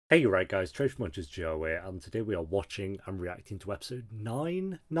Hey, right guys, Trace from Munch's Joe here, and today we are watching and reacting to episode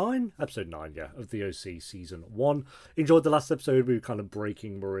 9? Episode 9, yeah, of the OC Season 1. Enjoyed the last episode. We were kind of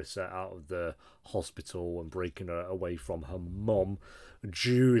breaking Marissa out of the hospital and breaking her away from her mum,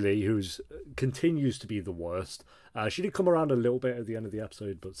 Julie, who continues to be the worst. She did come around a little bit at the end of the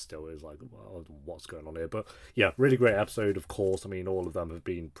episode, but still is like, well, what's going on here? But yeah, really great episode, of course. I mean, all of them have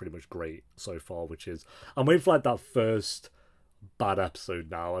been pretty much great so far, which is... I'm waiting for like that first... bad episode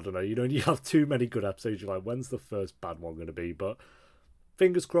now. I don't know, you have too many good episodes, you're like, when's the first bad one going to be? But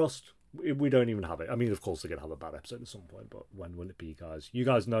fingers crossed we don't even have it. I mean, of course they're going to have a bad episode at some point, but when will it be, guys? You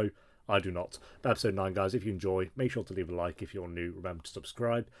guys know, I do not. But episode 9, guys, if you enjoy, make sure to leave a like. If you're new, remember to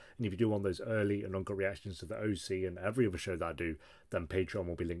subscribe, and if you do want those early and uncut reactions to the OC and every other show that I do, then Patreon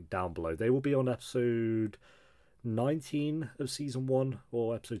will be linked down below. They will be on episode 19 of season 1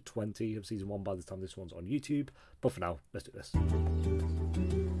 or episode 20 of season 1 by the time this one's on YouTube. But for now, let's do this.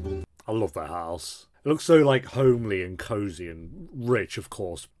 I love that house. It looks so like homely and cozy and rich, of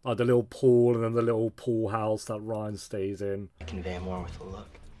course. Like the little pool and then the little pool house that Ryan stays in. I convey more with a look.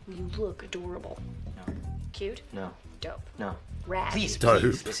 You look adorable. No. Cute? No. Dope. No. Rad. Please, Dope.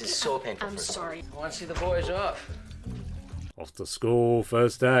 please. This is so painful. I'm sorry. I want to see the boys off. Off to school,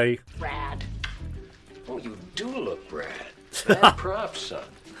 first day. Rad. Oh, you do look rad. Mad props, son.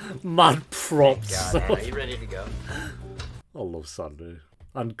 Mad props. God, are you ready to go? I love Sandy.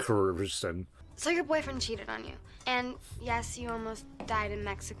 And Kirsten. So your boyfriend cheated on you. And yes, you almost died in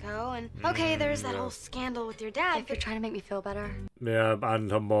Mexico. And okay, there's that whole scandal with your dad. If you're trying to make me feel better. Yeah,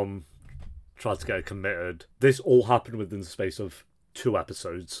 and her mum tried to get her committed. This all happened within the space of 2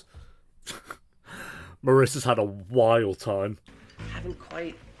 episodes. Marissa's had a wild time. Haven't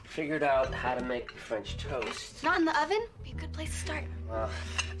quite figured out how to make French toast. Not in the oven? Be a good place to start. Well,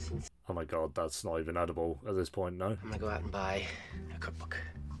 Oh my god, that's not even edible at this point, no. I'm gonna go out and buy a cookbook.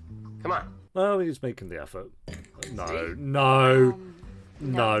 Come on. Well, he's making the effort. No.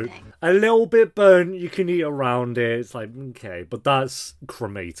 No. A little bit burnt, you can eat around it. It's like, okay, but that's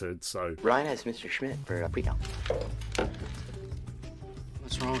cremated, so. Ryan has Mr. Schmidt for a pre-com.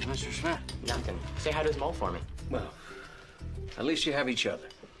 What's wrong with Mr. Schmidt? Nothing. Say hi to his mole for me. Well, at least you have each other.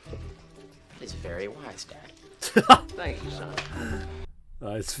 It's very wise, Dad. Thank you, son.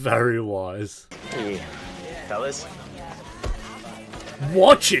 It's very wise. Hey, fellas.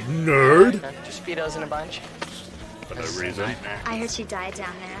 Watch it, nerd! Just Speedos in a bunch. For no reason. I heard she died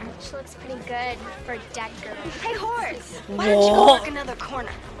down there. She looks pretty good for a dead girl. Hey, horse! Why don't you go What? work another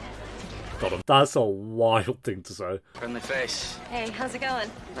corner? Got him. That's a wild thing to say. Friendly face. Hey, how's it going?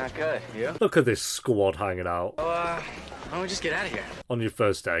 Not good. You? Look at this squad hanging out Why don't we just get out of here? on your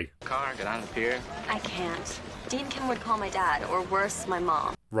first day. Car, get on the pier. I can't. Dean Kim would call my dad, or worse, my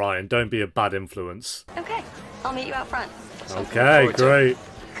mom. Ryan, don't be a bad influence. Okay, I'll meet you out front. Okay, forward to great.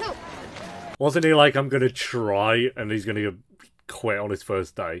 Cool. Wasn't he like, I'm gonna try, and he's gonna quit on his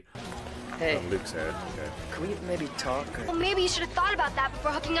first day? Hey, And Luke's here. Okay. can we maybe talk? Well, maybe you should have thought about that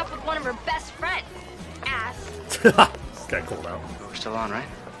before hooking up with one of her best friends. Ass. Get called out. We're still on, right?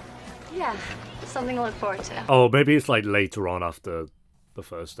 Yeah, something to look forward to. Oh, maybe it's like later on after the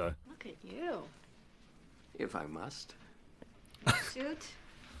first day. Look at you. If I must. Suit,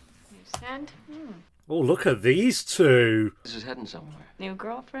 newsstand, Oh, look at these two. This is heading somewhere. new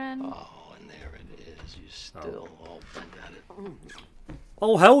girlfriend. Oh, and there it is. You still all bent at it.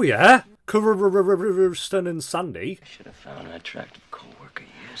 Oh, hell yeah. Kirsten and Sandy. I should have found an attractive co-worker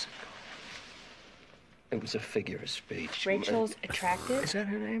years ago. It was a figure of speech. Rachel's attractive. Is that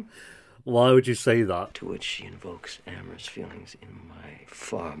her name? Why would you say that? To which she invokes amorous feelings in my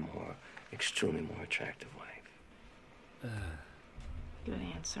far more, extremely more attractive wife. Good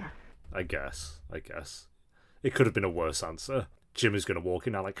answer. I guess. It could have been a worse answer. Jim is going to walk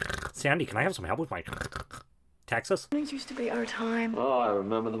in now like, Sandy, can I have some help with my taxes? Things used to be our time. Oh, I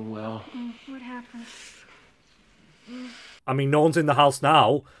remember them well. What happened? I mean, no one's in the house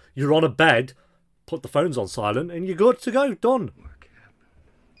now. You're on a bed. Put the phones on silent and you're good to go. Done.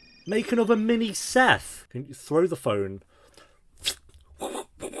 Make another mini Seth. Can you throw the phone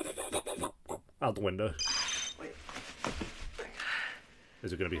out the window?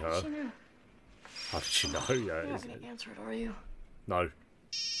 Is it going to be her? How did she know? Yeah, You're not is gonna it? answer it, are you? No.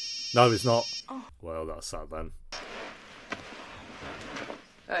 No, it's not. Well, that's sad then.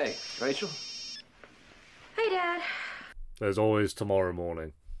 Hey, Rachel. Hey, Dad. There's always tomorrow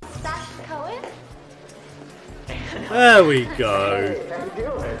morning. That's Cohen? There we go.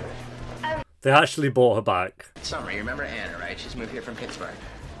 They actually brought her back. Summer, you remember Anna, right? She's moved here from Pittsburgh.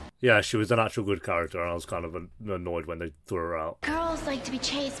 Yeah, she was an actual good character, and I was kind of annoyed when they threw her out. Girls like to be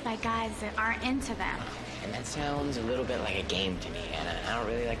chased by guys that aren't into them. And that sounds a little bit like a game to me, and I don't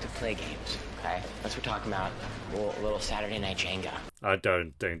really like to play games, okay? Unless we're talking about a little Saturday night Jenga. I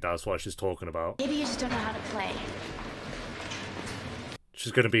don't think that's what she's talking about. Maybe you just don't know how to play.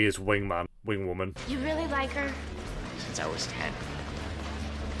 She's going to be his wingman, wingwoman. You really like her? Since I was 10.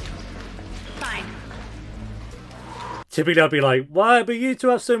 Fine. Typically I'd be like, why, but you two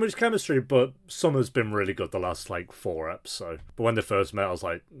have so much chemistry, but Summer's been really good the last, like, 4 eps, so. But when they first met, I was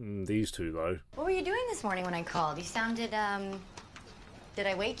like, these two, though. What were you doing this morning when I called? You sounded, did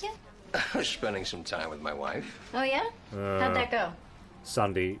I wake you? I was spending some time with my wife. Oh, yeah? How'd that go?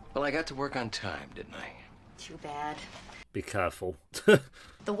 Sandy, Well, I got to work on time, didn't I? Too bad. be careful. The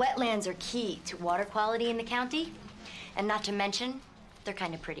wetlands are key to water quality in the county. And not to mention, they're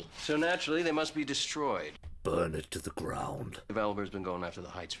kind of pretty. So naturally, they must be destroyed. Burn it to the ground. Developers been going after the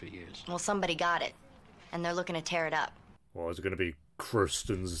heights for years. Well, somebody got it. And they're looking to tear it up. Or is it going to be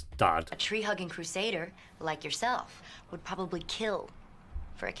Kirsten's dad? A tree-hugging crusader, like yourself, would probably kill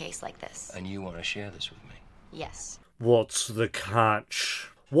for a case like this. And you want to share this with me? Yes. What's the catch?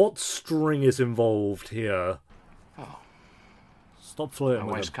 What string is involved here? Oh. Stop flirting My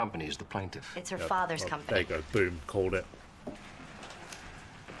with wife's him. company is the plaintiff. It's her father's Oh, company. there you go. Boom. Called it.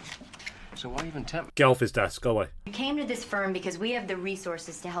 So why even tempt? Get off his desk. Go away. You came to this firm because we have the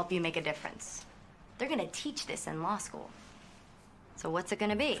resources to help you make a difference. They're gonna teach this in law school. So what's it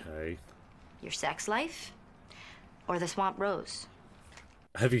gonna be? Okay. Your sex life? Or the Swamp Rose?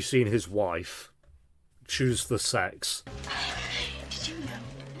 Have you seen his wife? Choose the sex. Did you know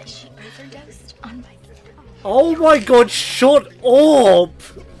that she overdosed on my... Oh my god, shut up!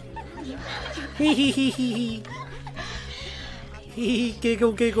 Hee hee hee hee hee. Hee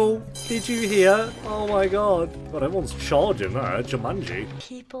giggle giggle. Did you hear? Oh my god. God, everyone's charging there. Jumanji.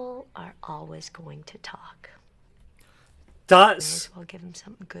 People are always going to talk. May That's... as well give them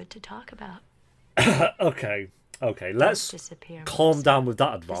something good to talk about. Okay. Okay, let's Disappear. calm Melissa. down with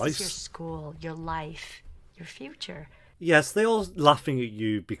that This is your advice. school, your life, your future. Yes, they are laughing at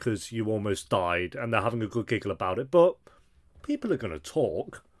you because you almost died and they're having a good giggle about it, but people are going to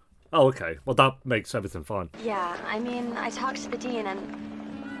talk. Oh, okay. Well, that makes everything fine. Yeah, I mean, I talked to the dean,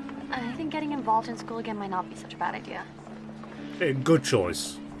 and I think getting involved in school again might not be such a bad idea. Good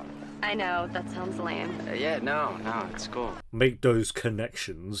choice. I know, that sounds lame. Yeah, no, it's cool. Make those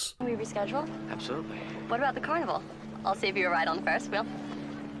connections. Can we reschedule? Absolutely. What about the carnival? I'll save you a ride on the Ferris wheel.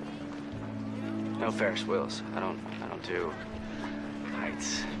 No Ferris wheels. I don't do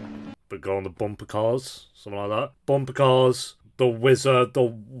heights. But go on the bumper cars, something like that. Bumper cars, the Whizzer,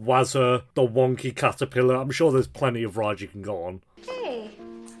 the Wazzer, the Wonky Caterpillar. I'm sure there's plenty of rides you can go on. Hey,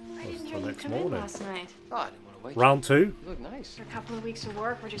 I didn't the hear you next come in morning. last night. Oh, I didn't want to wake Round 2? you. You look nice. For a couple of weeks of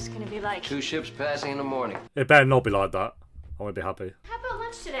work, we're just gonna be like, 2 ships passing in the morning. It better not be like that. I won't be happy. how about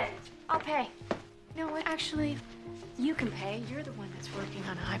lunch today? I'll pay. No, what, actually, you can pay. You're the one that's working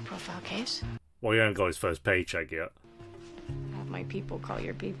on a high-profile case. Well, he ain't got his first paycheck yet. Have my people call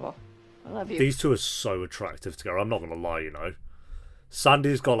your people. I love you. These two are so attractive together. I'm not going to lie, you know.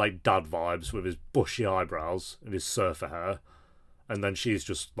 Sandy's got like dad vibes with his bushy eyebrows and his surfer hair. And then she's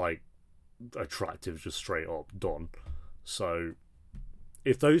just like attractive, just straight up done. So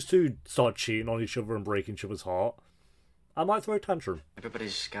if those two start cheating on each other and breaking each other's heart, I might throw a tantrum.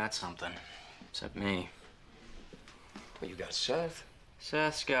 Everybody's got something, except me. Well, you got Seth.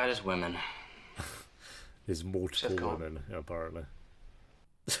 Seth's got his women. There's multiple Seth Cohen. women, apparently.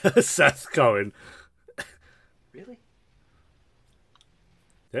 Seth Cohen. Really?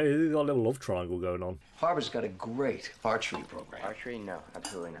 Yeah, he's got a little love triangle going on. Harvard's got a great archery program. Archery? No,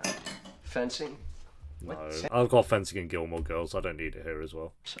 absolutely not. Fencing? No, I've got fencing in Gilmore Girls. I don't need it here as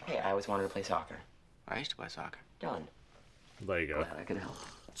well. Hey, I always wanted to play soccer. I used to play soccer. Done. There you go. Glad I could help.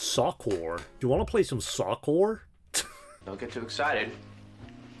 Soccer. Do you want to play some soccer? Don't get too excited.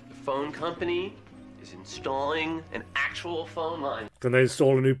 The phone company is installing an actual phone line. Can they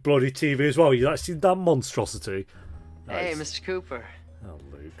install a new bloody TV as well? You actually seen that monstrosity? Hey, Nice. Mr. Cooper. Oh,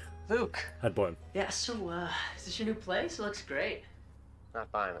 Luke. Luke. Headbutt him. Yeah, so, is this your new place? It looks great.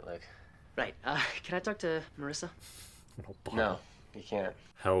 Not buying it, Luke. Right, can I talk to Marissa? No, you can't.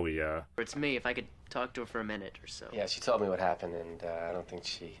 Hell yeah. Or it's me, if I could talk to her for a minute or so. Yeah, she told me what happened, and I don't think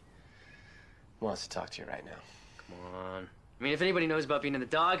she wants to talk to you right now. Come on. I mean, if anybody knows about being in the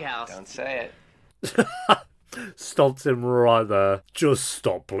doghouse... Don't say it. Stopped him right there. Just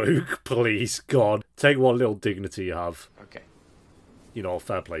stop, Luke. Please, God. Take what little dignity you have. Okay. You know,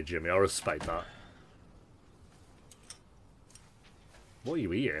 fair play, Jimmy. I respect that. What are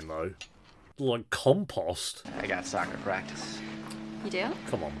you eating, though? Like compost? I got soccer practice. You do?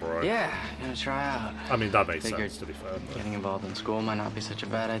 Come on, bro. Yeah, gonna try out. I mean, that makes Figured sense, to be fair. But... getting involved in school might not be such a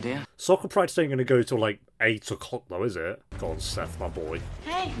bad idea. Soccer practice ain't going to go till like 8 o'clock, though, is it? Go on, Seth, my boy.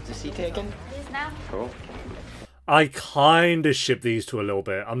 Hey. Is he taken? It is now. Cool. I kind of ship these two a little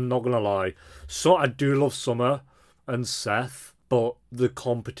bit. I'm not going to lie. So I do love Summer and Seth, but the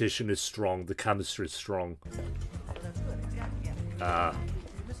competition is strong. The chemistry is strong.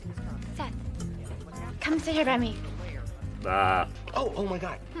 Seth, come say hi about me. Oh my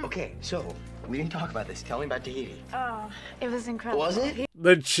God. Okay, so we didn't talk about this. Tell me about Tahiti. Oh, it was incredible. Was it?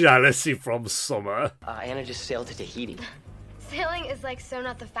 The jealousy from Summer. Anna just sailed to Tahiti. Sailing is like so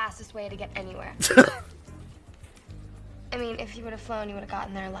not the fastest way to get anywhere. I mean, if you would have flown, you would have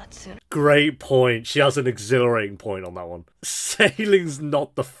gotten there a lot sooner. Great point. She has an exhilarating point on that one. Sailing's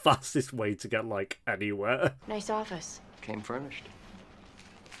not the fastest way to get, like, anywhere. Nice office. Came furnished.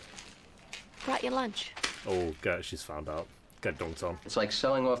 Brought you lunch. Oh, get she's found out. Get dunked on. It's like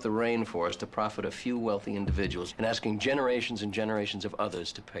selling off the rainforest to profit a few wealthy individuals and asking generations and generations of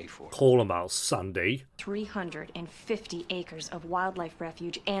others to pay for it. Call them out, Sandy. 350 acres of wildlife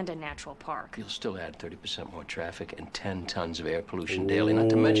refuge and a natural park. You'll still add 30% more traffic and 10 tons of air pollution daily, not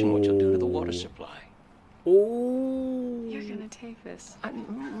to mention what you'll do to the water supply. Oh. You're gonna take this.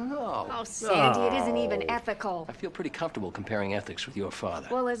 No. Oh, Sandy, it isn't even ethical. I feel pretty comfortable comparing ethics with your father.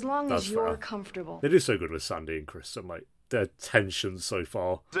 Well, as long That's as you're fair. comfortable. They do so good with Sandy and Kirsten, like, their tension so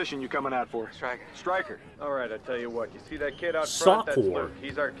far. Position you coming out for? Striker. Striker. All right, I tell you what. You see that kid out front? That's Sophomore. Luke.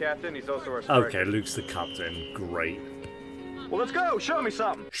 He's our captain. He's also our striker. Okay, Luke's the captain. Great. Well, let's go. Show me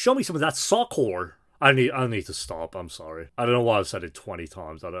something. Show me some of that soccer. I need to stop. I'm sorry. I don't know why I've said it 20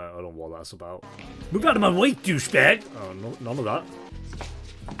 times. I don't know what that's about. Move out of my way, douchebag. Oh, no, none of that.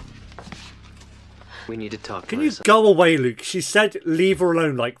 We need to talk. Can you go away, Luke? She said leave her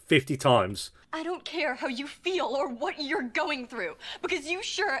alone like 50 times. I don't care how you feel or what you're going through, because you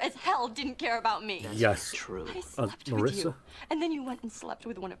sure as hell didn't care about me. Yes. True. I slept with Marissa? you, and then you went and slept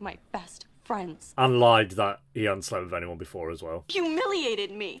with one of my best friends. And lied that he hadn't slept with anyone before as well.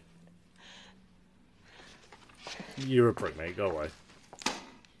 Humiliated me. You're a prick, mate. Go away.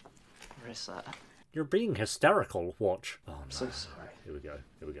 Marissa. You're being hysterical. Watch. Oh, no. I'm so sorry. Here we go.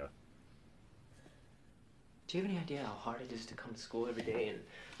 Here we go. Do you have any idea how hard it is to come to school every day and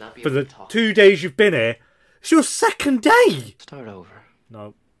not be For able the to talk? 2 days you've been here, it's your second day. Start over.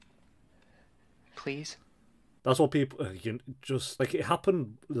 No. Please? That's what people just like. It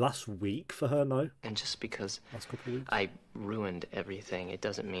happened last week for her. No. And just because Last couple of weeks. I ruined everything, it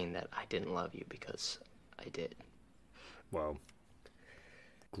doesn't mean that I didn't love you, because I did. Well,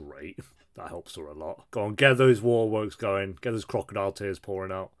 great. That helps her a lot. Go on, get those waterworks going. Get those crocodile tears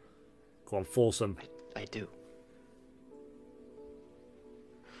pouring out. Go on, force them. I do.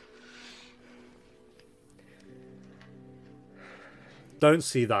 Don't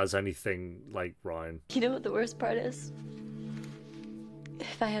see that as anything like Ryan. You know what the worst part is?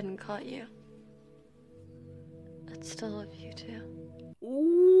 If I hadn't caught you, I'd still love you too.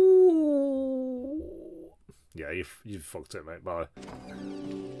 Ooh. Yeah, you fucked it, mate. Bye.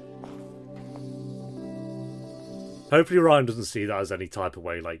 Hopefully Ryan doesn't see that as any type of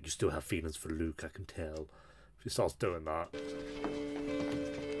way, like, you still have feelings for Luke, I can tell. If he starts doing that.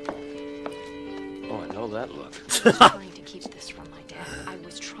 Oh, I know that look. I was trying to keep this from my dad. I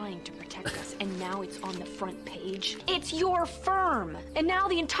was trying to protect us, and now it's on the front page. It's your firm! And now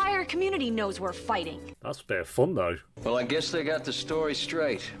the entire community knows we're fighting. That's a bit of fun, though. Well, I guess they got the story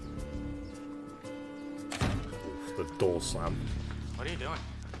straight. Oof, the door slam. What are you doing?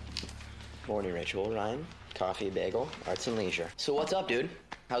 Morning ritual, Ryan. Coffee, bagel, arts and leisure. So what's up, dude?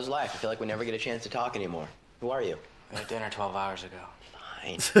 How's life? I feel like we never get a chance to talk anymore. Who are you? We had dinner 12 hours ago.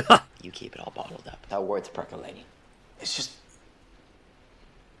 Fine. You keep it all bottled up. How words percolating? It's just...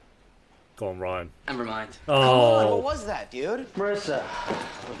 Go on, Ryan. Never mind. Come on, what Oh. was that, dude? Marissa.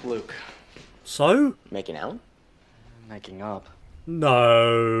 With Luke. So? Making out? Making up.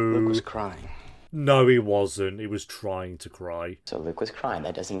 No. Luke was crying. No, he wasn't. He was trying to cry. So Luke was crying.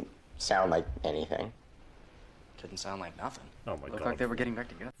 That doesn't sound like anything. Didn't sound like nothing. Oh my Looked god. like they were getting back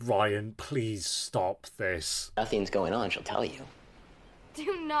together. Ryan, please stop this. Nothing's going on, she'll tell you.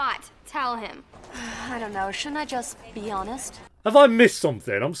 Do not tell him. I don't know. Shouldn't I just be honest? Have I missed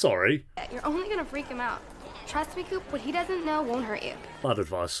something? I'm sorry. You're only gonna freak him out. Trust me, Coop, what he doesn't know won't hurt you. Bad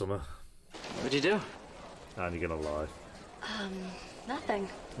advice, Summer. What'd you do? And you're gonna lie. Nothing.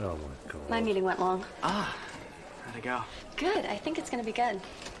 Oh my god. My meeting went long. Ah, how'd it go? Good. I think it's gonna be good.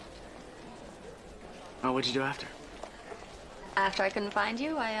 Oh, what'd you do after? After I couldn't find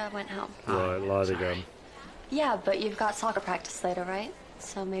you, I went home. Right, lied again. Yeah, but you've got soccer practice later, right?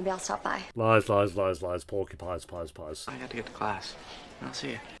 so maybe I'll stop by. Lies, lies, lies, lies. Porcupines, pies, pies. I got to get to class. I'll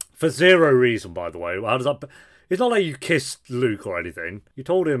see you. For zero reason, by the way. How does that... It's not like you kissed Luke or anything. You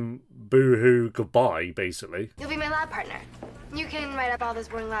told him boo-hoo goodbye, basically. You'll be my lab partner. You can write up all those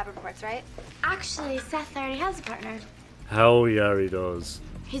boring lab reports, right? Actually, Seth already has a partner. Hell yeah, he does.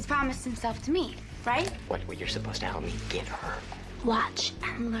 He's promised himself to me, right? What you're supposed to help me get her. Watch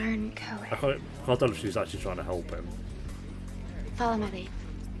and learn I code. can't tell if she's actually trying to help him. Follow my lead.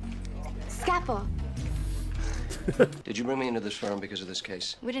 Scalpel. Did you bring me into this firm because of this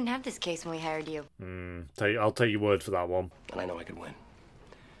case? We didn't have this case when we hired you. I'll take your word for that one. And I know I could win.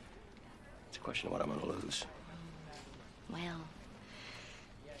 It's a question of what I'm going to lose. Well,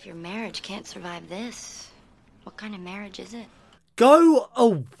 if your marriage can't survive this, what kind of marriage is it? Go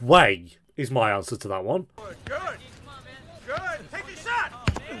away is my answer to that one. Good. Good. Take your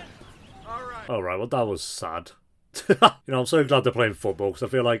shot. All right. Alright, well that was sad. I'm so glad they're playing football because I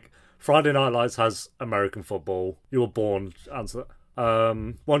feel like Friday Night Lights has American football. You Were Born answer.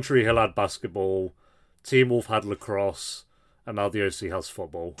 One Tree Hill had basketball. Teen Wolf had lacrosse. And now the OC has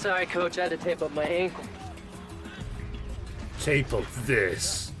football. Sorry, Coach. I had to tape up my ankle. Tape up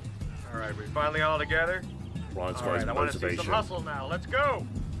this. All right, we finally all together. Ryan's All got right, his I want to see motivation. some hustle now. Let's go.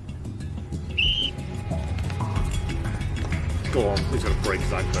 Go on, he's gonna break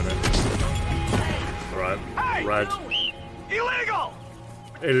his ankle in it. Alright, Hey! red. Illegal!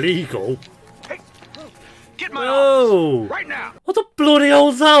 Illegal? Hey, get my No! office right now. What the bloody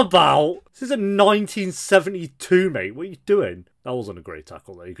hell's that about? This is a 1972, mate. What are you doing? That wasn't a great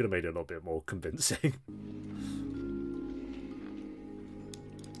tackle, though. You could have made it a little bit more convincing.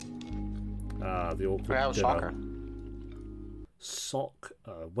 The awkward dinner. Soccer. Soccer.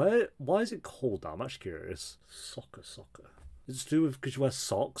 Why is it called that? I'm actually curious. Soccer. Is it to do with because you wear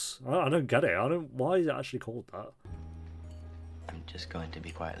socks? I don't get it. Why is it actually called that? I'm just going to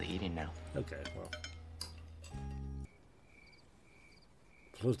be quietly eating now. Okay, well.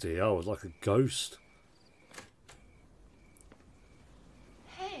 Bloody hell, it's like a ghost.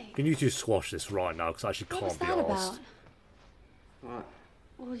 Hey. Can you two squash this right now? Because I actually What was can't be that arsed. about? What?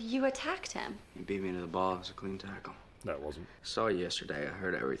 Well, you attacked him. You beat me into the ball. It was a clean tackle. No, it wasn't. Saw you yesterday. I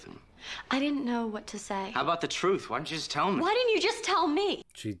heard everything. I didn't know what to say. How about the truth? Why don't you just tell me? Why didn't you just tell me?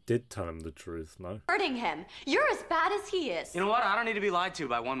 She did tell him the truth, no? Hurting him. You're as bad as he is. You know what? I don't need to be lied to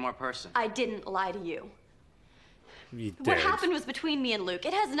by one more person. I didn't lie to you. You did. What happened was between me and Luke.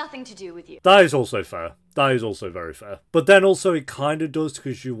 It has nothing to do with you. That is also fair. That is also very fair. But then also it kind of does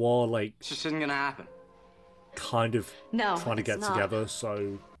because you are like It just isn't gonna happen. kind of No, trying to it's get not. together,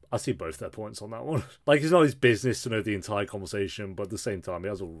 so I see both their points on that one. Like, it's not his business to know the entire conversation, but at the same time, he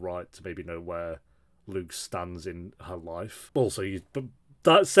has a right to maybe know where Luke stands in her life. Also,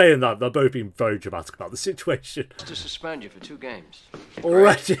 saying that, they're both being very dramatic about the situation. To suspend you for 2 games.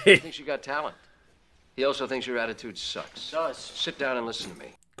 Already? He thinks you got talent. He also thinks your attitude sucks. Does. Sit down and listen to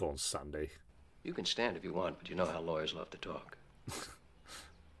me. Go on, Sandy. You can stand if you want, but you know how lawyers love to talk.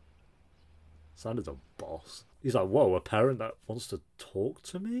 Sandy's a boss. He's like, whoa, a parent that wants to talk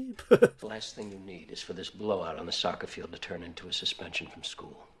to me? The last thing you need is for this blowout on the soccer field to turn into a suspension from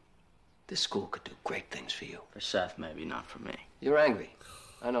school. This school could do great things for you. For Seth, maybe, not for me. You're angry.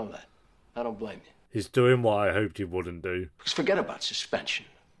 I know that. I don't blame you. He's doing what I hoped he wouldn't do. Just forget about suspension.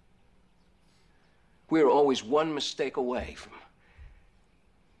 We're always one mistake away from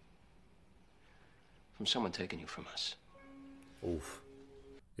someone taking you from us. Oof.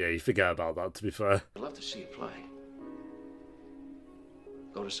 Yeah, you forget about that, to be fair. I'd love to see you play.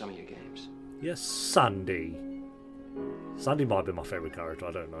 Go to some of your games. Yes, Sandy. Sandy might be my favourite character,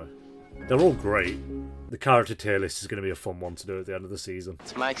 I don't know. They're all great. The character tier list is going to be a fun one to do at the end of the season.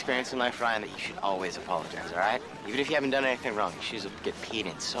 It's my experience in life, Ryan, that you should always apologize, all right? Even if you haven't done anything wrong, your shoes will get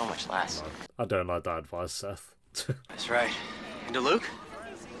peed in so much less. I don't like that advice, Seth. That's right. And to Luke?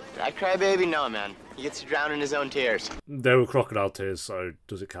 That crybaby? No, man. He gets to drown in his own tears. They were crocodile tears, so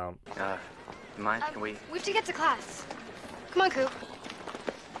does it count? Mind? Can we... We have to get to class. Come on, Coop.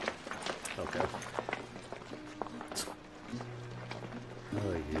 Okay.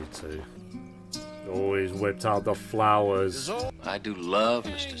 Oh, you two. Always whipped out the flowers. I do love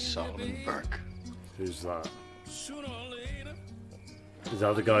Mr. Solomon Burke. Who's that? Is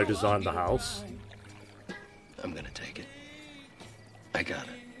that the guy who designed the house? I'm gonna take it. I got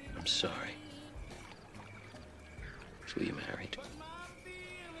it. I'm sorry. So you married?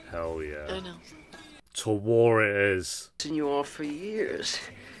 Hell yeah. I know. To war it is. Seen you all for years.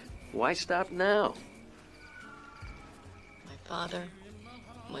 Why stop now? My father,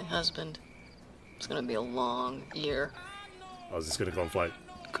 my husband. It's gonna be a long year. I was just going to go on for like...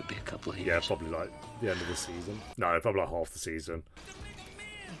 Could be a couple of years. Yeah, probably like the end of the season. No, probably like half the season.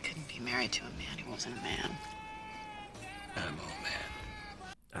 He married to a man. He wasn't a man. I'm all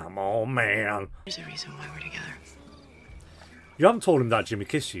man. I'm all man. There's a reason why we're together. You haven't told him that Jimmy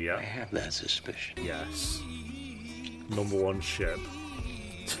kissed you yet? I have that suspicion. Yes. #1 ship.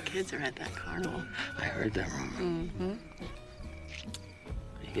 The kids are at that carnival. I heard that rumor. Mm-hmm.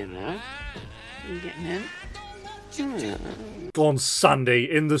 You getting out? You getting in? Go on,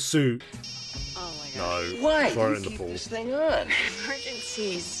 Sandy, in the suit. Oh my God. No. Why? Throw You it in the keep pool. this thing on.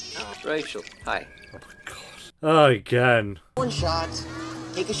 Emergencies. Oh. Rachel, hi. Oh, again. One shot.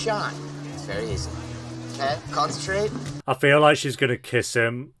 Take a shot. It's very easy. Okay? Concentrate. I feel like she's going to kiss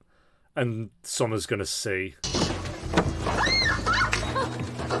him and Summer's going to see.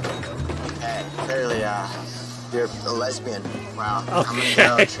 Hey, clearly, you're a lesbian. Wow. Okay. I'm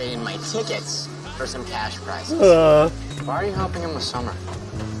gonna go trade in my tickets for some cash prizes. Why are you helping him with Summer?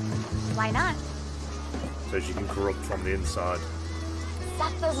 Why not? So she can corrupt from the inside.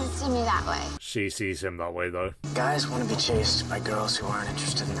 Seth doesn't see me that way. She sees him that way, though. Guys want to be chased by girls who aren't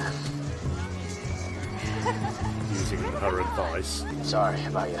interested in them. Using her advice. Sorry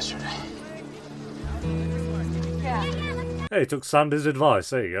about yesterday. Yeah. Hey, took Sandy's advice.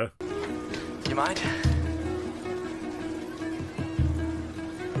 There you go. You mind?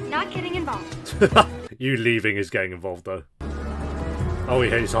 Not getting involved. You leaving is getting involved, though. Oh, he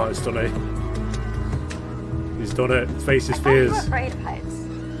hates heights, doesn't he? He's done it. Face his fears. I'm afraid of heights.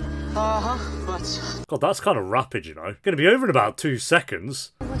 But... God, that's kind of rapid, you know. Gonna be over in about 2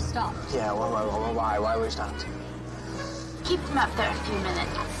 seconds. We're stopped. Yeah, why? Why we stopped? Keep them up there a few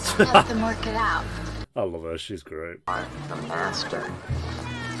minutes. Let them work it out. I love her. She's great. The master.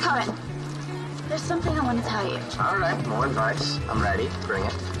 Come in. There's something I want to tell you. All right, more advice. I'm ready. Bring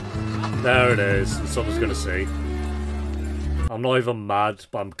it. There it is. Someone's gonna see. I'm not even mad,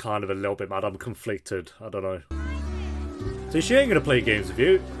 but I'm kind of a little bit mad. I'm conflicted. I don't know. So she ain't gonna play games with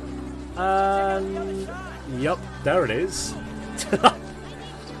you. And yep, there it is.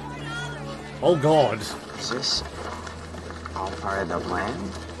 Oh God. Is this all part of the plan?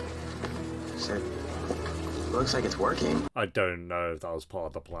 Looks like it's working. I don't know if that was part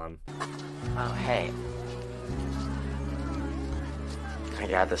of the plan. Oh, hey. I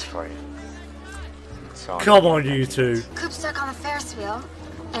got this for you. Come on, you two. Coop's stuck on a Ferris wheel,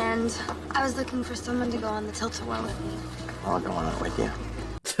 and I was looking for someone to go on the tilt-a-whirl with me. I'll go on it with you.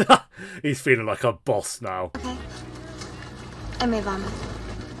 He's feeling like a boss now. Okay. I may vomit.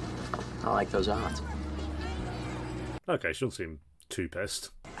 I like those odds. Okay, she doesn't seem too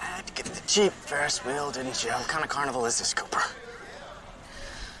pissed. I had to get the cheap Ferris wheel, didn't you? What kind of carnival is this, Cooper?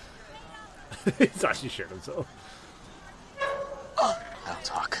 He's actually shit himself. I'll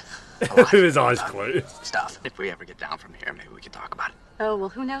talk. With his eyes closed. Stuff. If we ever get down from here, maybe we can talk about it. Oh, well,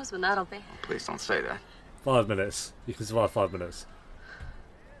 who knows when that'll be. Please don't say that. 5 minutes. You can survive 5 minutes.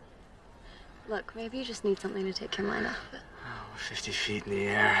 Look, maybe you just need something to take your mind off of it. Oh, 50 feet in the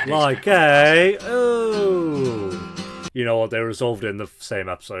air. Like, hey, ooh. You know what? They resolved it in the same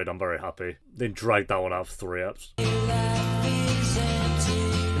episode. I'm very happy. They dragged that one out for 3 eps.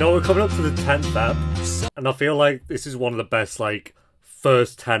 You know, we're coming up to the 10th ep, and I feel like this is one of the best, like,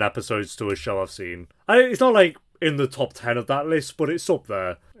 first 10 episodes to a show I've seen. It's not, like, in the top 10 of that list, but it's up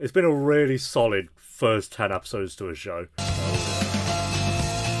there. It's been a really solid first 10 episodes to a show.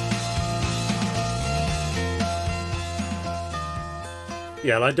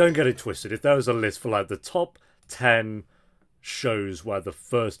 Yeah, like, don't get it twisted. If there was a list for, like, the top 10 shows where the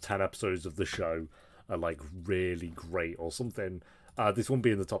first 10 episodes of the show are, like, really great or something, this won't be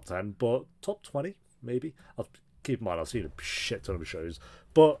in the top 10, but top 20, maybe? Keep in mind, I've seen a shit ton of shows.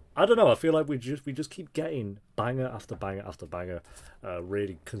 But, I don't know, I feel like we just keep getting banger after banger after banger.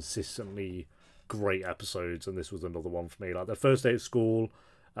 Really consistently great episodes, and this was another one for me. Like, the first day at school,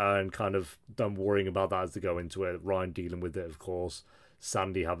 and kind of them worrying about that as they go into it. Ryan dealing with it, of course.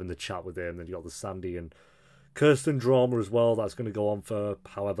 Sandy having the chat with him. Then you got the Sandy and Kirsten drama as well. That's going to go on for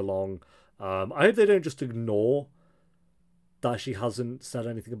however long. I hope they don't just ignore that she hasn't said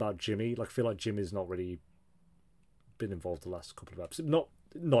anything about Jimmy. Like, I feel like Jimmy's not really been involved the last couple of episodes.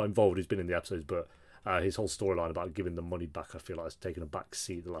 Not involved, he's been in the episodes, but his whole storyline about giving the money back, I feel like it's taken a back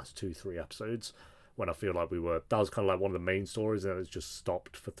seat the last 2-3 episodes, when I feel like that was kind of like one of the main stories, and it's just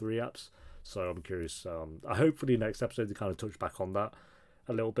stopped for 3 eps. So I'm curious. I hope for the next episode they kind of touch back on that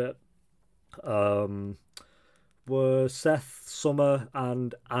a little bit. Were Seth, Summer,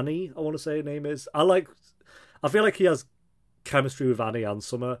 and Annie, I want to say her name is. I feel like he has chemistry with Annie and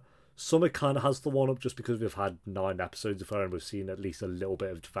Summer. Summer kind of has the one up just because we've had 9 episodes of her and we've seen at least a little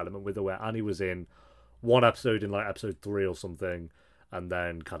bit of development with her, where Annie was in one episode in like episode 3 or something and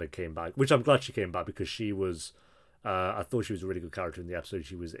then kind of came back, which I'm glad she came back because she was I thought she was a really good character in the episode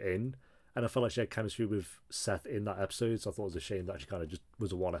she was in, and I felt like she had chemistry with Seth in that episode, so I thought it was a shame that she kind of just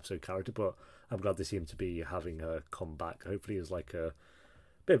was a one-episode character, but I'm glad they seem to be having her come back. Hopefully as like a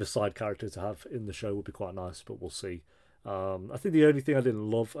bit of a side character to have in the show would be quite nice, but we'll see. I think the only thing I didn't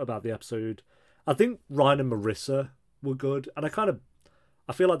love about the episode, I think Ryan and Marissa were good, and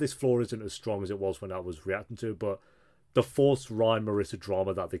I feel like this flaw isn't as strong as it was when I was reacting to it, but the forced Ryan Marissa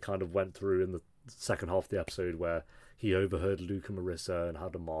drama that they kind of went through in the second half of the episode, where he overheard Luke and Marissa and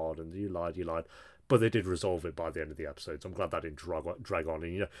had a mod and you lied, but they did resolve it by the end of the episode, so I'm glad that didn't drag on.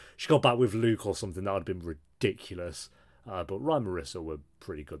 And she got back with Luke or something, that would have been ridiculous. But Ryan and Marissa were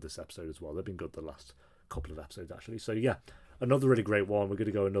pretty good this episode as well. They've been good the last couple of episodes actually. So yeah, another really great one. We're going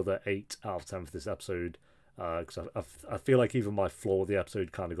to go another 8 out of 10 for this episode, because I feel like even my flaw with the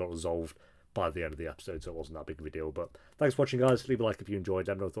episode kind of got resolved by the end of the episode, so it wasn't that big of a deal. But thanks for watching, guys. Leave a like if you enjoyed.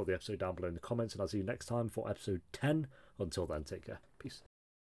 Let me know what you thought of the episode down below in the comments, and I'll see you next time for episode 10. Until then, take care. Peace.